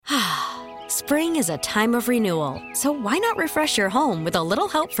Spring is a time of renewal, so why not refresh your home with a little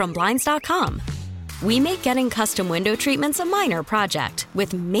help from Blinds.com? We make getting custom window treatments a minor project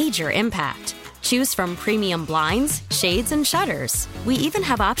with major impact. Choose from premium blinds, shades, and shutters. We even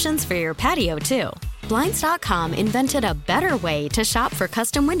have options for your patio, too. Blinds.com invented a better way to shop for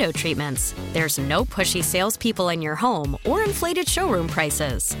custom window treatments. There's no pushy salespeople in your home or inflated showroom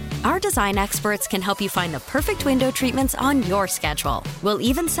prices. Our design experts can help you find the perfect window treatments on your schedule. We'll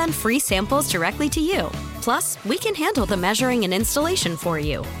even send free samples directly to you. Plus, we can handle the measuring and installation for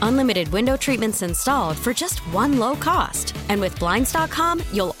you. Unlimited window treatments installed for just one low cost. And with Blinds.com,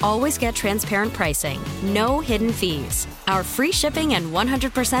 you'll always get transparent pricing. No hidden fees. Our free shipping and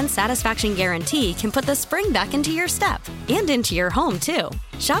 100% satisfaction guarantee can put the spring back into your step and into your home, too.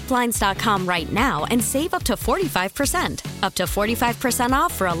 Shop Blinds.com right now and save up to 45%. Up to 45%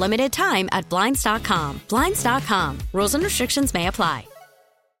 off for a limited time at Blinds.com. Blinds.com. Rules and restrictions may apply.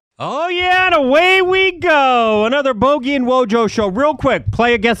 Oh, yeah, and away we go. Another Bogey and Wojo show. Real quick,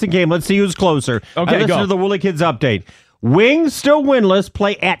 play a guessing game. Let's see who's closer. Okay, listen to the Woolly Kids update. Wings still winless,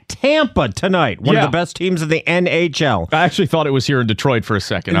 play at Tampa tonight. One of the best teams in the NHL. I actually thought it was here in Detroit for a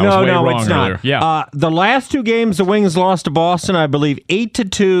second. I was way wrong it's not. earlier. Yeah. The last two games, the Wings lost to Boston, I believe,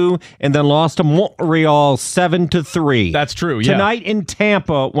 8-2, and then lost to Montreal 7-3. That's true, yeah. Tonight in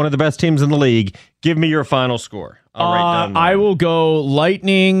Tampa, one of the best teams in the league. Give me your final score. I'll write down I will go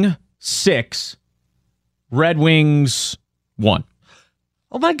Lightning 6, Red Wings 1.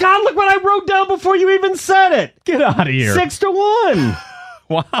 Oh, my God, look what I wrote down before you even said it. Get out of here. 6-1.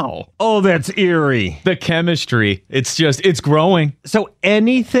 Wow. Oh, that's eerie. The chemistry. It's growing. So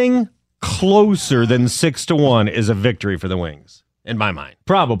anything closer than 6-1 is a victory for the Wings, in my mind.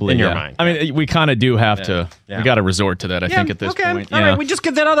 Probably. In your mind. I mean, we kind of do have to. Yeah. We got to resort to that, I think, at this point. All right, we just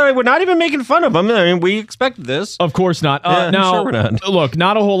get that out of the way. We're not even making fun of them. I mean, we expected this. Of course not. Now, sure we're not. Look,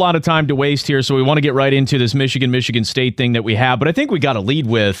 not a whole lot of time to waste here, so we want to get right into this Michigan State thing that we have. But I think we got to lead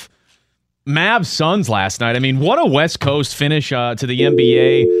with Mavs Suns last night. I mean, what a West Coast finish to the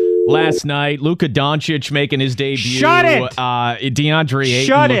NBA last night. Luka Doncic making his debut. Shut it! DeAndre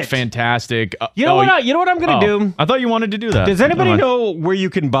Ayton looked fantastic. You know what I'm going to do? I thought you wanted to do that. Does anybody know where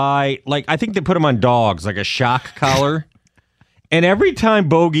you can buy, like, I think they put them on dogs, like a shock collar? And every time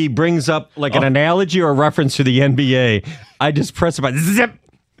Bogey brings up, like, an analogy or a reference to the NBA, I just press a button. Zip!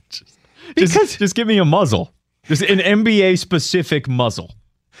 Just give me a muzzle. Just an NBA-specific muzzle.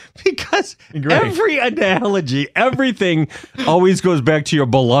 Because every analogy, everything always goes back to your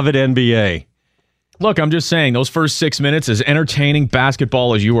beloved NBA. Look, I'm just saying, those first 6 minutes, as entertaining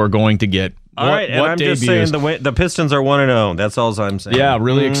basketball as you are going to get. All right, and I'm just saying the Pistons are 1-0. That's all I'm saying. Yeah,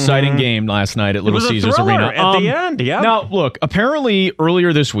 really exciting game last night at Little Caesars Arena. At the end, yeah. Now, look, apparently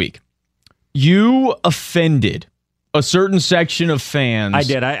earlier this week, you offended a certain section of fans. I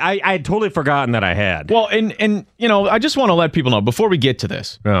did. I had totally forgotten that I had. Well, and you know, I just want to let people know before we get to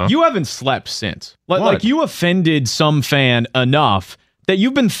this, you haven't slept since. Like you offended some fan enough that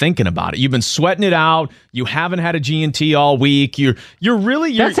you've been thinking about it. You've been sweating it out. You haven't had a G&T all week. You're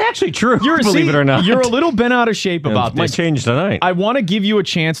That's actually true. Believe it or not, you're a little bent out of shape about this. Might change tonight. I want to give you a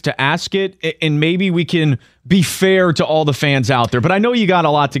chance to ask it, and maybe we can be fair to all the fans out there. But I know you got a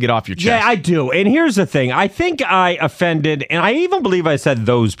lot to get off your chest. Yeah, I do. And here's the thing. I think I offended, and I even believe I said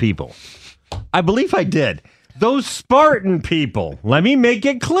those people. I believe I did. Those Spartan people. Let me make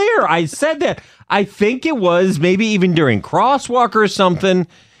it clear. I said that. I think it was maybe even during Crosswalk or something.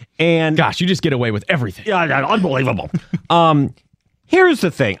 And gosh, you just get away with everything. Yeah, unbelievable. Here's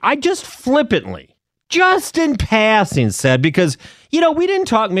the thing. I just flippantly, just in passing said, because, you know, we didn't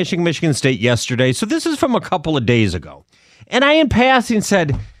talk Michigan State yesterday, so this is from a couple of days ago. And I, in passing,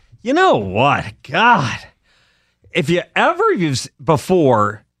 said, you know what? God, if you ever used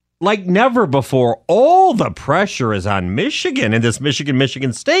before, like never before, all the pressure is on Michigan in this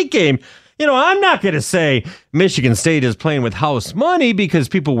Michigan State game. You know, I'm not going to say Michigan State is playing with house money because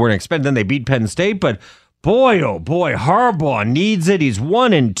people weren't expecting. Then they beat Penn State, but boy, oh boy, Harbaugh needs it. He's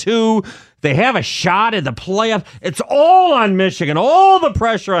 1-2. They have a shot at the playoff. It's all on Michigan. All the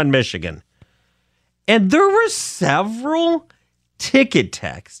pressure on Michigan. And there were several ticket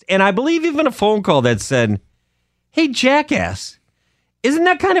texts, and I believe even a phone call that said, "Hey, jackass, isn't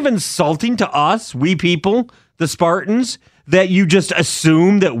that kind of insulting to us, we people, the Spartans, that you just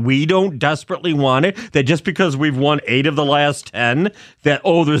assume that we don't desperately want it, that just because we've won 8 of the last 10, that,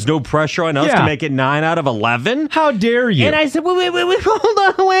 there's no pressure on us to make it 9 out of 11? How dare you?" And I said, wait,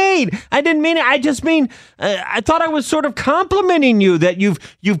 hold on, wait. I didn't mean it. I just mean, I thought I was sort of complimenting you that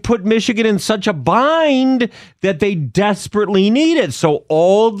you've put Michigan in such a bind that they desperately need it. So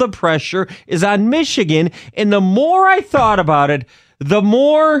all the pressure is on Michigan. And the more I thought about it, the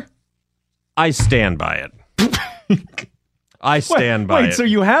more I stand by it. I stand by it. Wait, so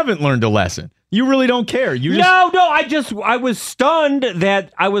you haven't learned a lesson? You really don't care? I was stunned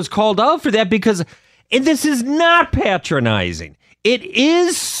that I was called out for that because this is not patronizing. It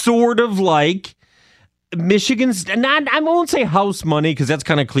is sort of like Michigan's, I won't say house money because that's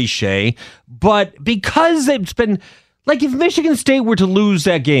kind of cliche, but because it's been, like if Michigan State were to lose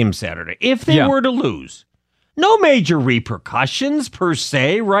that game Saturday, if they were to lose, no major repercussions per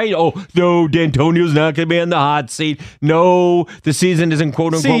se, right? Oh, no, D'Antonio's not going to be on the hot seat. No, the season isn't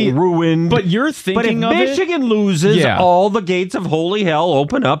quote-unquote ruined. But you're thinking of Michigan loses, all the gates of holy hell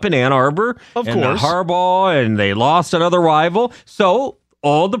open up in Ann Arbor. Of course. Harbaugh, and they lost another rival. So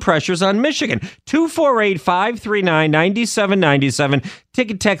all the pressure's on Michigan. 248-539-9797.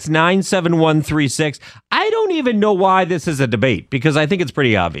 Ticket text 97136. I don't even know why this is a debate because I think it's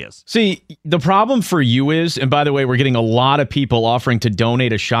pretty obvious. See, the problem for you is, and by the way, we're getting a lot of people offering to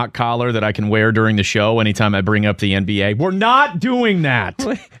donate a shock collar that I can wear during the show anytime I bring up the NBA. We're not doing that.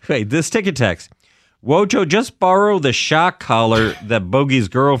 Wait, this ticket text. Wojo, just borrow the shock collar that Bogey's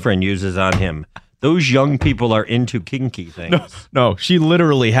girlfriend uses on him. Those young people are into kinky things. No, she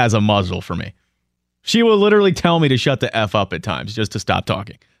literally has a muzzle for me. She will literally tell me to shut the F up at times just to stop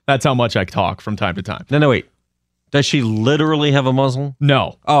talking. That's how much I talk from time to time. No, wait. Does she literally have a muzzle?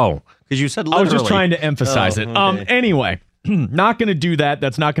 No. Oh, because you said literally. I was just trying to emphasize it. Okay. Anyway, not going to do that.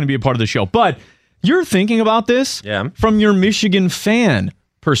 That's not going to be a part of the show. But you're thinking about this from your Michigan fan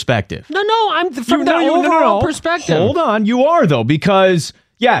perspective. No, I'm from the overall perspective. Hold on. You are, though, because,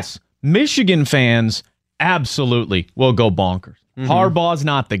 yes, Michigan fans absolutely will go bonkers. Harbaugh's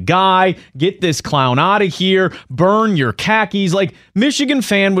not the guy. Get this clown out of here. Burn your khakis. Like, Michigan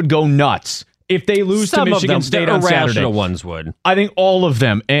fan would go nuts if they lose to Michigan State on Saturday. Irrational ones would. I think all of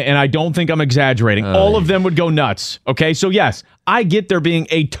them, and I don't think I'm exaggerating, all of them would go nuts. Okay, so yes, I get there being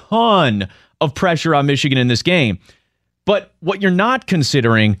a ton of pressure on Michigan in this game. But what you're not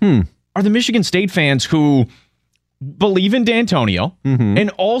considering are the Michigan State fans who believe in D'Antonio and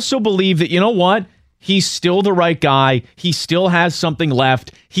also believe that, you know what? He's still the right guy. He still has something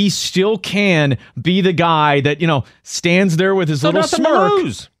left. He still can be the guy that, stands there with his little smirk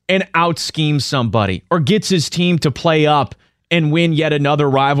and out-schemes somebody or gets his team to play up and win yet another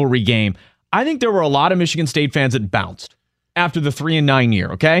rivalry game. I think there were a lot of Michigan State fans that bounced after the 3-9 year,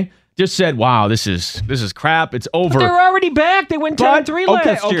 okay? Just said, wow, this is crap. It's over. But they're already back. They went 10-3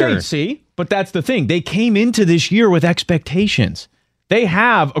 last year. Okay, see? But that's the thing. They came into this year with expectations. They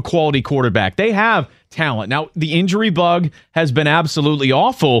have a quality quarterback. They have talent. Now, the injury bug has been absolutely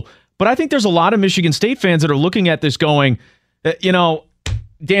awful, but I think there's a lot of Michigan State fans that are looking at this going,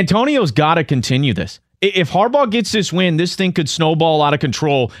 D'Antonio's got to continue this. If Harbaugh gets this win, this thing could snowball out of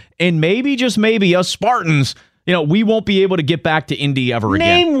control, and maybe, just maybe, us Spartans, we won't be able to get back to Indy ever again.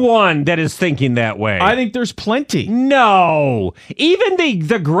 Name one that is thinking that way. I think there's plenty. No. Even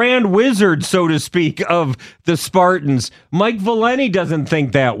the grand wizard, so to speak, of the Spartans, Mike Valeni doesn't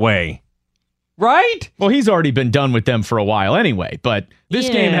think that way. Right? Well, he's already been done with them for a while anyway, but this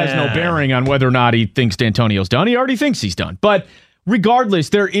game has no bearing on whether or not he thinks D'Antonio's done. He already thinks he's done. But regardless,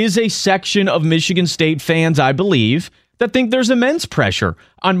 there is a section of Michigan State fans, I believe, that think there's immense pressure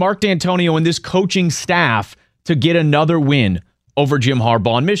on Mark D'Antonio and this coaching staff to get another win over Jim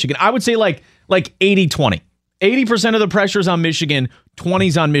Harbaugh in Michigan. I would say like 80-20. 80% of the pressure's on Michigan,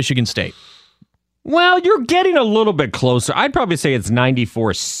 20's on Michigan State. Well, you're getting a little bit closer. I'd probably say it's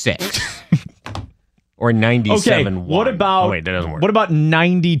 94-6 or 97-1. Okay, what about, wait, that doesn't work. What about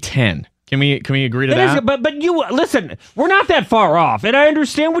 90-10? Can we agree to that? But you listen, we're not that far off, and I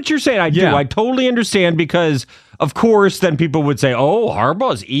understand what you're saying. I do. I totally understand because, of course, then people would say, "Oh,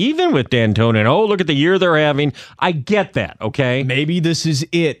 Harbaugh's even with D'Antonio. Oh, look at the year they're having." I get that. Okay, maybe this is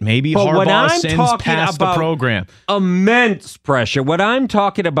it. Maybe Harbaugh sends past the program. Immense pressure. What I'm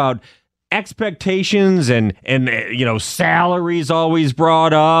talking about, expectations and salaries always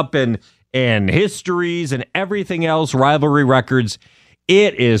brought up and histories and everything else, rivalry records.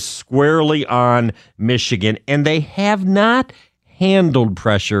 It is squarely on Michigan, and they have not handled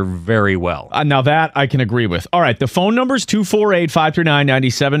pressure very well. Now that I can agree with. All right, the phone number is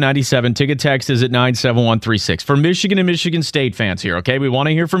 248-539-9797. Ticket text is at 97136. For Michigan and Michigan State fans here, okay? We want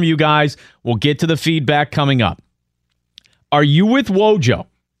to hear from you guys. We'll get to the feedback coming up. Are you with Wojo?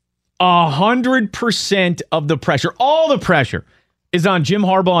 100% of the pressure, all the pressure, is on Jim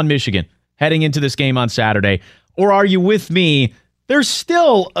Harbaugh and Michigan heading into this game on Saturday. Or are you with me? There's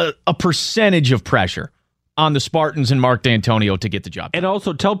still a percentage of pressure on the Spartans and Mark D'Antonio to get the job done. And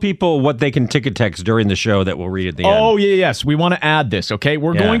also tell people what they can ticket text during the show that we'll read at the end. Oh, yes. We want to add this, okay?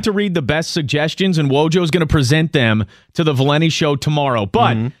 We're going to read the best suggestions, and Wojo's going to present them to the Valeni Show tomorrow.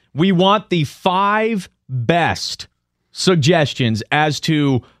 But We want the 5 best suggestions as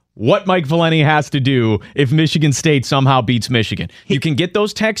to what Mike Valenti has to do if Michigan State somehow beats Michigan. You can get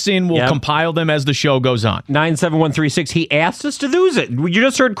those texts in. We'll compile them as the show goes on. 97136. He asked us to use it. You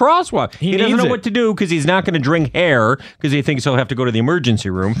just heard crosswalk. He doesn't know what to do because he's not going to drink hair because he thinks he'll have to go to the emergency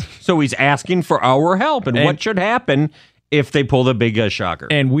room. So he's asking for our help. And what should happen if they pull the big shocker?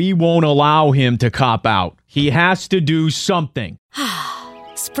 And we won't allow him to cop out. He has to do something.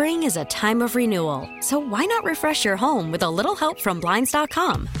 Spring is a time of renewal, so why not refresh your home with a little help from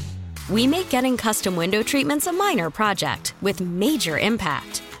Blinds.com? We make getting custom window treatments a minor project with major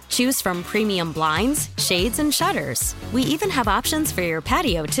impact. Choose from premium blinds, shades, and shutters. We even have options for your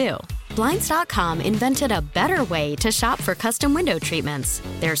patio, too. Blinds.com invented a better way to shop for custom window treatments.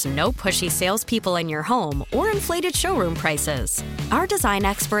 There's no pushy salespeople in your home or inflated showroom prices. Our design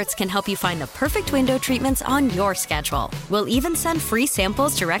experts can help you find the perfect window treatments on your schedule. We'll even send free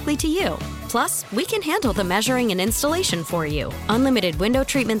samples directly to you. Plus, we can handle the measuring and installation for you. Unlimited window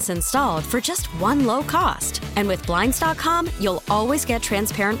treatments installed for just one low cost. And with Blinds.com, you'll always get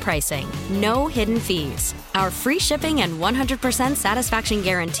transparent pricing. No hidden fees. Our free shipping and 100% satisfaction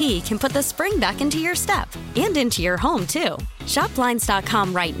guarantee can put the spring back into your step and into your home, too. Shop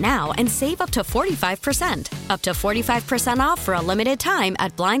Blinds.com right now and save up to 45%. Up to 45% off for a limited time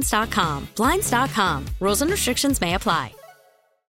at Blinds.com. Blinds.com. Rules and restrictions may apply.